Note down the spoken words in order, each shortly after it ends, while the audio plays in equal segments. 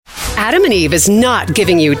Adam and Eve is not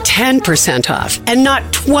giving you 10% off and not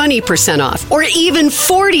 20% off or even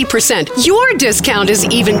 40%. Your discount is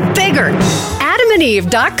even bigger.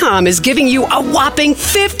 AdamandEve.com is giving you a whopping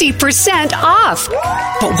 50% off.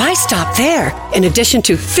 But why stop there? In addition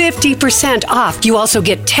to 50% off, you also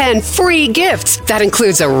get 10 free gifts. That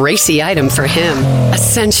includes a racy item for him, a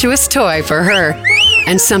sensuous toy for her,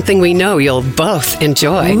 and something we know you'll both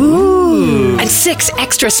enjoy. Ooh. And 6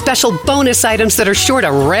 extra special bonus items that are sure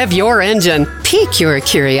to rev your engine, pique your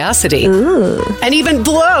curiosity, and even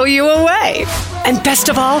blow you away. And best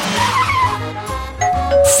of all,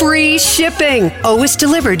 free shipping, always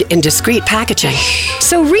delivered in discreet packaging.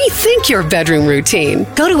 So rethink your bedroom routine.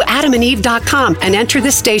 Go to adamandeve.com and enter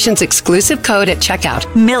the station's exclusive code at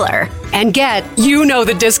checkout, Miller, and get, you know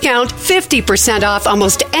the discount, 50% off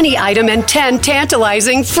almost any item and 10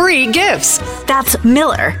 tantalizing free gifts. That's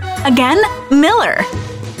Miller. Again, Miller.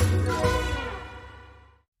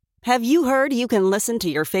 Have you heard you can listen to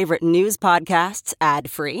your favorite news podcasts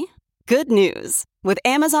ad-free? Good news. With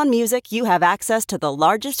Amazon Music, you have access to the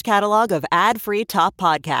largest catalog of ad-free top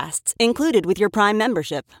podcasts included with your Prime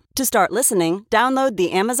membership. To start listening, download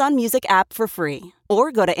the Amazon Music app for free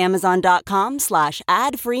or go to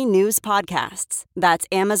amazon.com/ad-free news podcasts. That's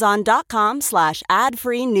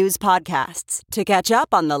amazon.com/ad-free news podcasts to catch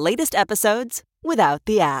up on the latest episodes without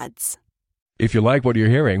the ads. If you like what you're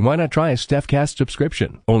hearing, why not try a StephCast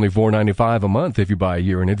subscription? Only $4.95 a month if you buy a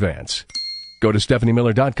year in advance. Go to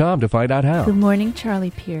StephanieMiller.com to find out how. Good morning,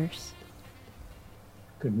 Charlie Pierce.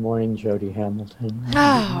 Good morning, Jody Hamilton.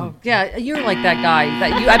 Oh, yeah, you're like that guy.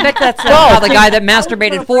 I bet that's how the guy that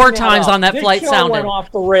masturbated 4 times on that flight sounded. Went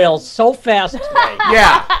off the rails so fast today.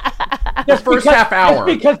 Yeah. The first half hour.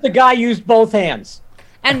 Just because the guy used both hands.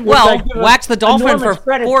 And, well, whacks the dolphin for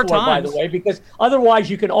 4 times. By the way, because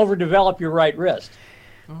otherwise you can overdevelop your right wrist.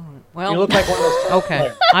 Well, you look like one of those. Okay,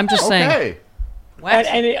 players. I'm just saying.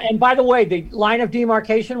 And by the way, the line of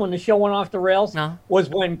demarcation when the show went off the rails was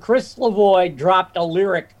when Chris Lavoie dropped a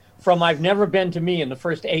lyric from "I've Never Been to Me" in the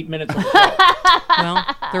first 8 minutes of the show. Well,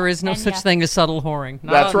 there is no such thing as subtle whoring.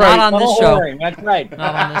 That's right. Not on this show. Whoring, that's right.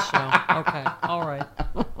 Not on this show. Okay. All right.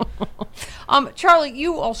 Charlie,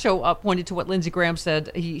 you also pointed to what Lindsey Graham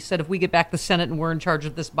said. He said if we get back the Senate and we're in charge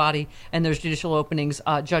of this body and there's judicial openings,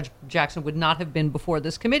 Judge Jackson would not have been before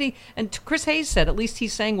this committee. And Chris Hayes said, at least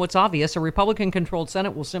he's saying what's obvious, a Republican-controlled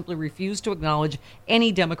Senate will simply refuse to acknowledge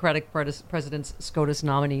any Democratic president's SCOTUS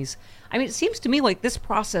nominees. I mean, it seems to me like this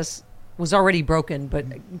process was already broken, but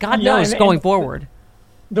God knows going forward.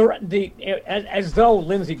 As though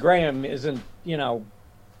Lindsey Graham isn't, a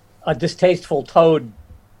distasteful toad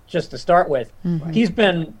just to start with. Mm-hmm. He's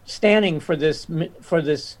been standing for this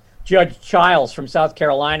Judge Childs from South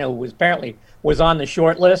Carolina, who apparently was on the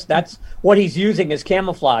short list. That's what he's using as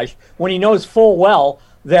camouflage when he knows full well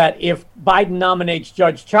that if Biden nominates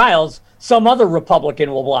Judge Childs, some other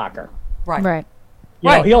Republican will block her. Right.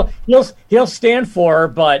 He'll stand for her,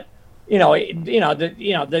 but the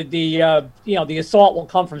assault will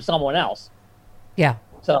come from someone else. Yeah.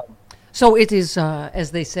 So it is,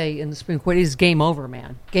 as they say in the Supreme Court, it is game over,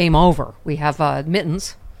 man. Game over. We have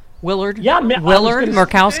Mittens, Willard,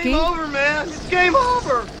 Murkowski. Game over, man. It's game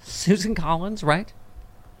over. Susan Collins, right?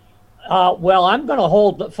 Well, I'm going to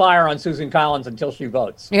hold the fire on Susan Collins until she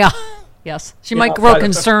votes. Yeah. Yes. She might grow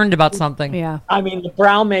concerned about something. Yeah. I mean, the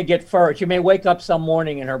brow may get furrowed. She may wake up some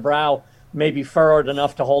morning and her brow may be furrowed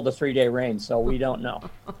enough to hold a 3-day reign, so we don't know.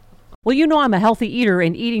 Well, you know I'm a healthy eater,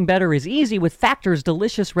 and eating better is easy with Factor's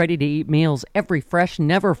delicious, ready-to-eat meals. Every fresh,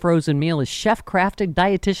 never-frozen meal is chef-crafted,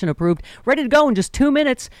 dietitian-approved, ready to go in just 2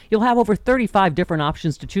 minutes. You'll have over 35 different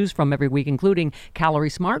options to choose from every week, including Calorie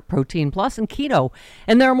Smart, Protein Plus, and Keto.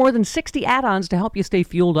 And there are more than 60 add-ons to help you stay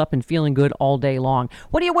fueled up and feeling good all day long.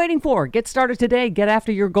 What are you waiting for? Get started today. Get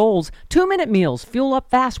after your goals. 2-minute meals. Fuel up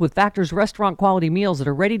fast with Factor's restaurant-quality meals that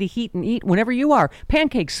are ready to heat and eat whenever you are.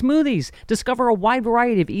 Pancakes, smoothies. Discover a wide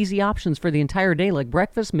variety of easy options for the entire day, like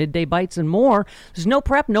breakfast, midday bites, and more. There's no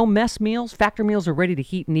prep, no mess meals. Factor meals are ready to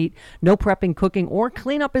heat and eat. No prepping, cooking, or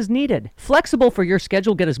cleanup is needed. Flexible for your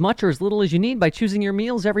schedule. Get as much or as little as you need by choosing your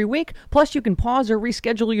meals every week. Plus, you can pause or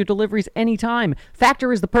reschedule your deliveries anytime.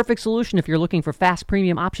 Factor is the perfect solution if you're looking for fast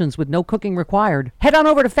premium options with no cooking required. Head on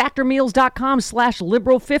over to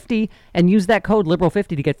factormeals.com/liberal50 and use that code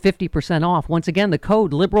liberal50 to get 50% off. Once again, the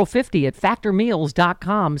code liberal50 at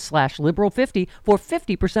factormeals.com/liberal50 for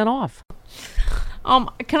 50% off.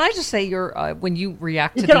 Can I just say when you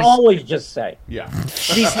react to you can these, always just say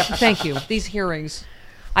thank you, these hearings,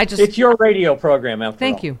 it's your radio program after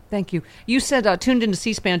Thank you. You said tuned into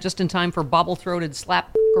C-SPAN just in time for bobble-throated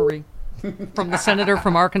slappery. from the senator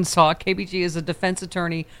from Arkansas. KBG is a defense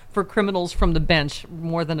attorney for criminals from the bench,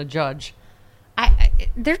 more than a judge.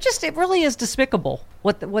 It really is despicable.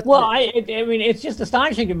 I mean, it's just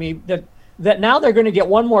astonishing to me that now they're going to get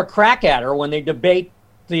one more crack at her when they debate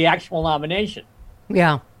the actual nomination.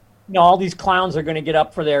 Yeah. All these clowns are going to get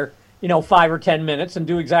up for their, 5 or 10 minutes and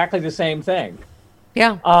do exactly the same thing.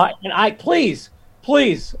 Yeah. And please,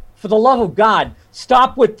 for the love of God,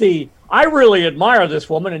 stop with I really admire this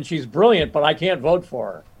woman and she's brilliant, but I can't vote for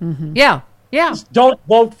her. Mm-hmm. Yeah. Yeah. Just don't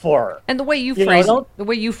vote for her. And the way you phrased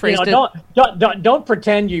it. Don't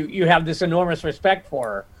pretend you have this enormous respect for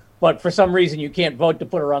her, but for some reason you can't vote to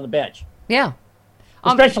put her on the bench. Yeah.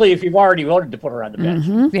 Especially if you've already voted to put her on the bench.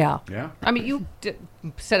 Mm-hmm. Yeah. Yeah. I mean, you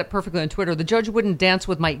said it perfectly on Twitter. The judge wouldn't dance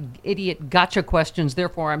with my idiot gotcha questions,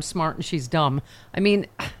 therefore I'm smart and she's dumb. I mean,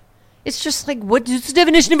 it's just like, what's the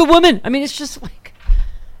definition of a woman? I mean, it's just like,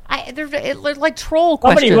 they're like troll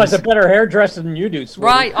questions. Somebody who has a better hairdresser than you do, sweetie.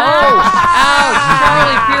 Right.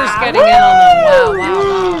 Charlie Pierce getting in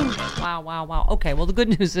on the wow. Okay, well, the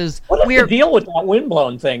good news is what is the deal with that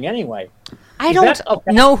windblown thing anyway? I don't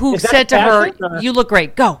know who said to her, "You look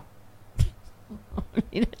great. Go." I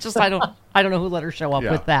mean, I don't know who let her show up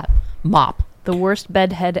with that mop. The worst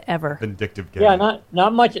bedhead ever. Vindictive guy. Yeah,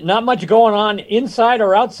 not much going on inside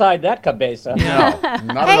or outside that cabeza. No,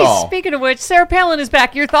 not at all. Hey, speaking of which, Sarah Palin is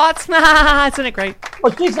back. Your thoughts? Isn't it great?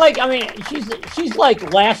 Well, she's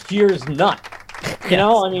like last year's nut. You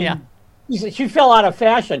know, I mean, she fell out of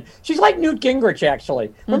fashion. She's like Newt Gingrich,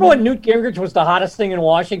 actually. Remember when Newt Gingrich was the hottest thing in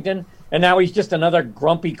Washington, and now he's just another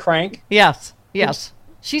grumpy crank? Yes.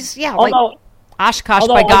 She's like Oshkosh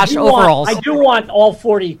by gosh overalls. I do want all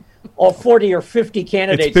 40 or 50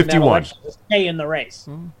 candidates in that election to stay in the race.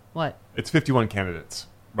 What? It's 51 candidates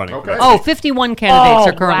running. Okay. 51 candidates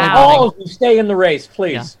are currently running. All of you stay in the race,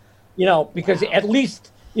 please. Yeah. Because at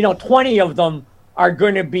least, 20 of them are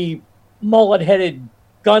going to be mullet-headed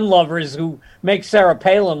gun lovers who make Sarah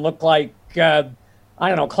Palin look like,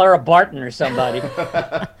 Clara Barton or somebody.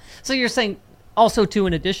 So you're saying also two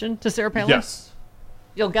in addition to Sarah Palin? Yes.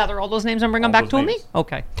 You'll gather all those names and bring them back to me?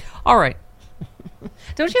 Okay. All right.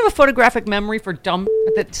 Don't you have a photographic memory for dumb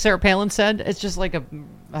that Sarah Palin said? It's just like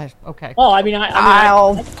okay. Oh, I mean,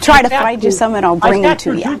 I'll try to find you some and I'll bring them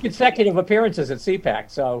to you. 2 consecutive appearances at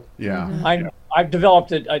CPAC, so yeah, I've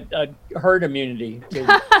developed a herd immunity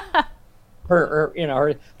to her.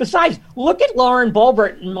 Besides, look at Lauren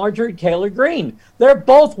Boebert and Marjorie Taylor Greene. They're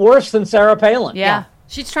both worse than Sarah Palin. Yeah.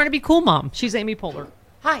 She's trying to be Cool Mom. She's Amy Poehler.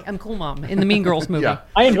 Hi, I'm Cool Mom in the Mean Girls movie.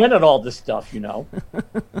 I invented all this stuff,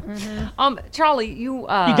 Charlie, you.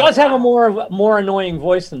 He does have a more annoying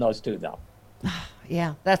voice than those two, though.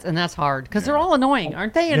 Yeah, that's hard because they're all annoying,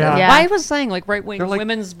 aren't they? Yeah. I was saying right wing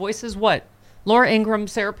women's voices. What? Laura Ingraham,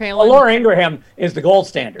 Sarah Palin. Well, Laura Ingraham is the gold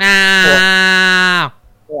standard. Yeah,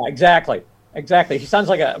 exactly. She sounds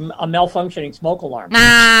like a malfunctioning smoke alarm.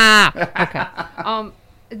 Okay.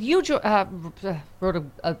 You wrote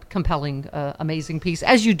a compelling, amazing piece,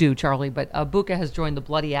 as you do, Charlie, but Buka has joined the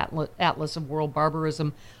bloody atlas of world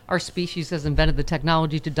barbarism. Our species has invented the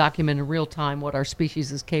technology to document in real time what our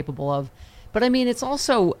species is capable of. But, I mean, it's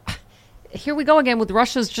also, here we go again with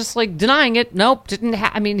Russia's just like denying it. Nope,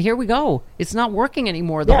 here we go. It's not working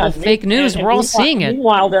anymore. The whole fake news, we're all seeing it.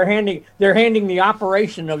 Meanwhile, they're handing the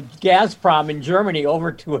operation of Gazprom in Germany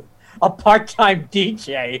over to a part-time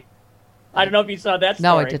DJ. I don't know if you saw that story.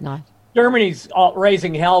 No, I did not. Germany's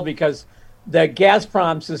raising hell because the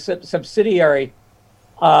Gazprom subsidiary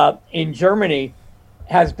in Germany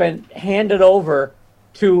has been handed over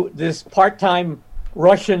to this part-time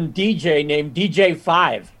Russian DJ named DJ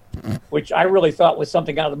 5, which I really thought was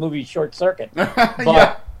something out of the movie Short Circuit.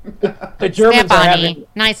 But the Germans are having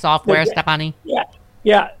nice software, Stephanie.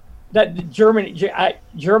 Yeah. That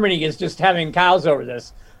Germany is just having cows over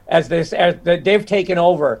this as they've taken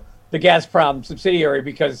over the Gazprom subsidiary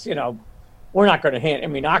because, we're not going to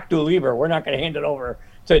Achtung Lieber, we're not going to hand it over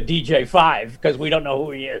to DJ 5 because we don't know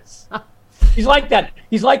who he is. He's like that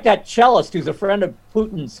cellist who's a friend of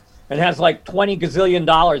Putin's and has like $20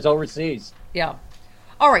 gazillion overseas. Yeah.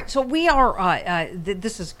 All right, so we are,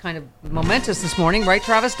 this is kind of momentous this morning, right,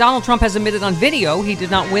 Travis? Donald Trump has admitted on video he did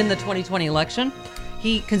not win the 2020 election.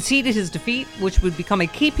 He conceded his defeat, which would become a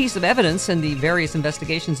key piece of evidence in the various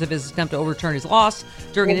investigations of his attempt to overturn his loss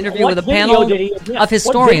during an interview with a panel of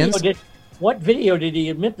historians. What video did he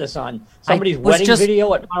admit this on? Somebody's wedding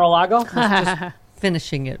video at Mar-a-Lago? Just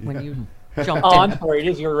finishing it when you jumped in. I'm sorry, it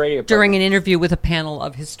is your radio program. During an interview with a panel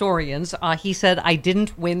of historians, he said, I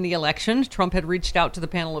didn't win the election. Trump had reached out to the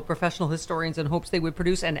panel of professional historians in hopes they would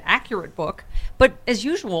produce an accurate book. But as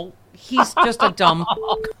usual, he's just a dumb...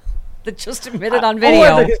 that just admitted on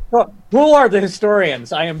video. Who are the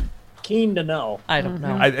historians? I am keen to know. I don't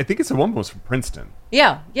know. I think it's a woman was from Princeton.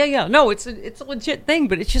 Yeah. No, it's a legit thing,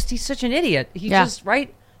 but it's just he's such an idiot.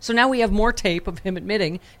 Right. So now we have more tape of him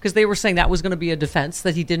admitting, because they were saying that was going to be a defense,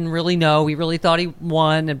 that he didn't really know. He really thought he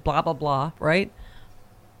won and blah, blah, blah, right?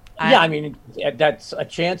 I mean, that's a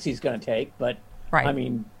chance he's going to take, but right. I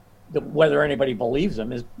mean, whether anybody believes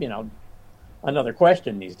him is, another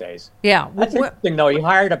question these days. Yeah. That's interesting, though. He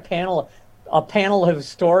hired a panel of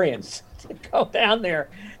historians to go down there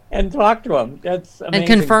and talk to him. That's amazing.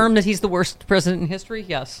 And confirm that he's the worst president in history?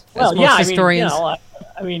 Yes. Well, most historians.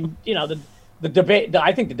 The debate.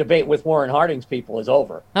 I think the debate with Warren Harding's people is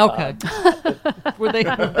over. Okay. Were they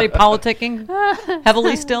politicking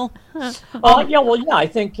heavily still? I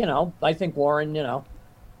think Warren.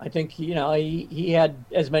 I think he had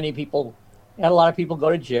as many people. He had a lot of people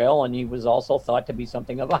go to jail, and he was also thought to be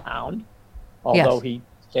something of a hound, although he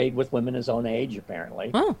stayed with women his own age,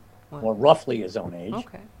 apparently, or roughly his own age.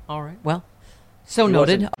 Okay. All right. Well, so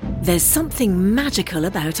noted. There's something magical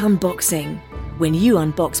about unboxing. When you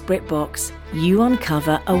unbox BritBox, you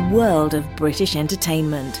uncover a world of British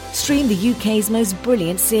entertainment. Stream the UK's most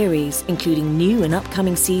brilliant series, including new and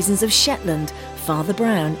upcoming seasons of Shetland, Father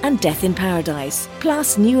Brown and Death in Paradise.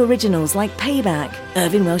 Plus new originals like Payback,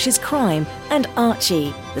 Irving Welsh's Crime and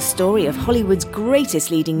Archie, the story of Hollywood's greatest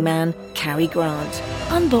leading man, Cary Grant.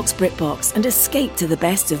 Unbox BritBox and escape to the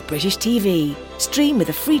best of British TV. Stream with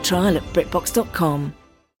a free trial at BritBox.com.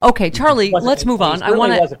 Okay, Charlie, let's move on.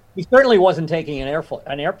 He certainly wasn't taking an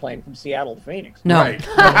airplane from Seattle to Phoenix. No. Right.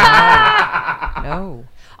 No.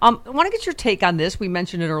 I want to get your take on this. We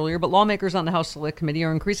mentioned it earlier, but lawmakers on the House Select Committee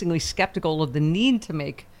are increasingly skeptical of the need to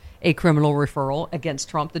make a criminal referral against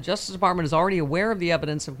Trump. The Justice Department is already aware of the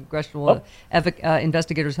evidence of congressional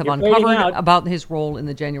investigators have uncovered about his role in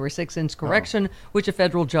the January 6th insurrection, which a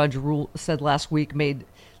federal judge said last week made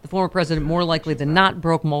the former president more likely than not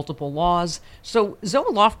broke multiple laws. So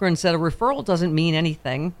Zoe Lofgren said a referral doesn't mean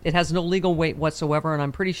anything. It has no legal weight whatsoever, and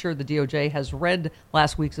I'm pretty sure the DOJ has read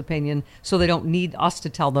last week's opinion, so they don't need us to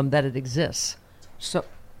tell them that it exists. So,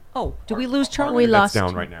 did we lose Charlie? We lost.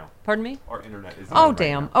 Down right now. Pardon me? Our internet is down. Oh,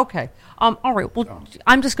 damn. Right now. Okay. All right. Well,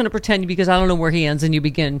 I'm just going to pretend because I don't know where he ends and you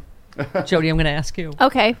begin. Jody, I'm going to ask you.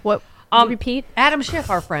 Okay. What? Repeat. Adam Schiff,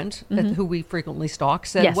 our friend, who we frequently stalk,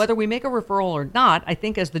 said whether we make a referral or not, I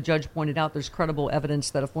think, as the judge pointed out, there's credible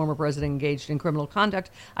evidence that a former president engaged in criminal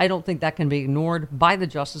conduct. I don't think that can be ignored by the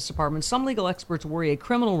Justice Department. Some legal experts worry a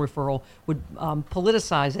criminal referral would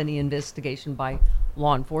politicize any investigation by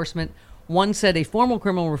law enforcement. One said a formal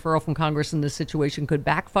criminal referral from Congress in this situation could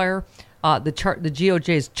backfire. The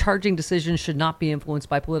DOJ's charging decisions should not be influenced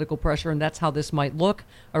by political pressure, and that's how this might look.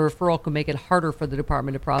 A referral could make it harder for the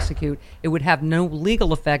department to prosecute. It would have no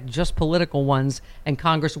legal effect, just political ones, and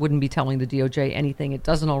Congress wouldn't be telling the DOJ anything it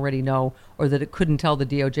doesn't already know, or that it couldn't tell the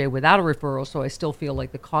DOJ without a referral, so I still feel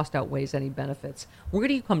like the cost outweighs any benefits. Where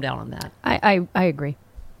do you come down on that? I agree.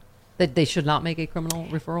 That they should not make a criminal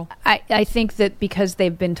referral? I think that because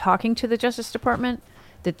they've been talking to the Justice Department,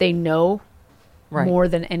 that they know more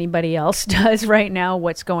than anybody else does right now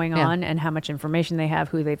what's going on and how much information they have,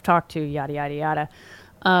 who they've talked to, yada, yada, yada,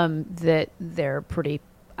 that they're pretty...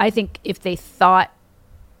 I think if they thought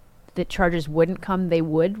that charges wouldn't come, they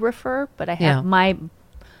would refer, but I have my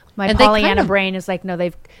Pollyanna brain is like, no,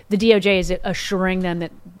 the DOJ is assuring them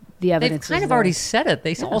that the evidence They've kind of already said it.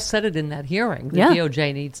 They all said it in that hearing. The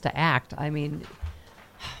DOJ needs to act. I mean...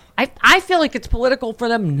 I feel like it's political for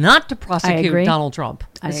them not to prosecute Donald Trump.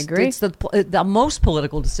 I agree. It's the most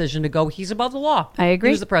political decision to go, he's above the law. I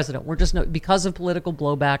agree. He's the president. We're just because of political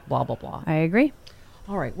blowback, blah, blah, blah. I agree.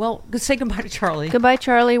 All right. Well, say goodbye to Charlie. Goodbye,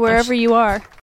 Charlie, wherever you are.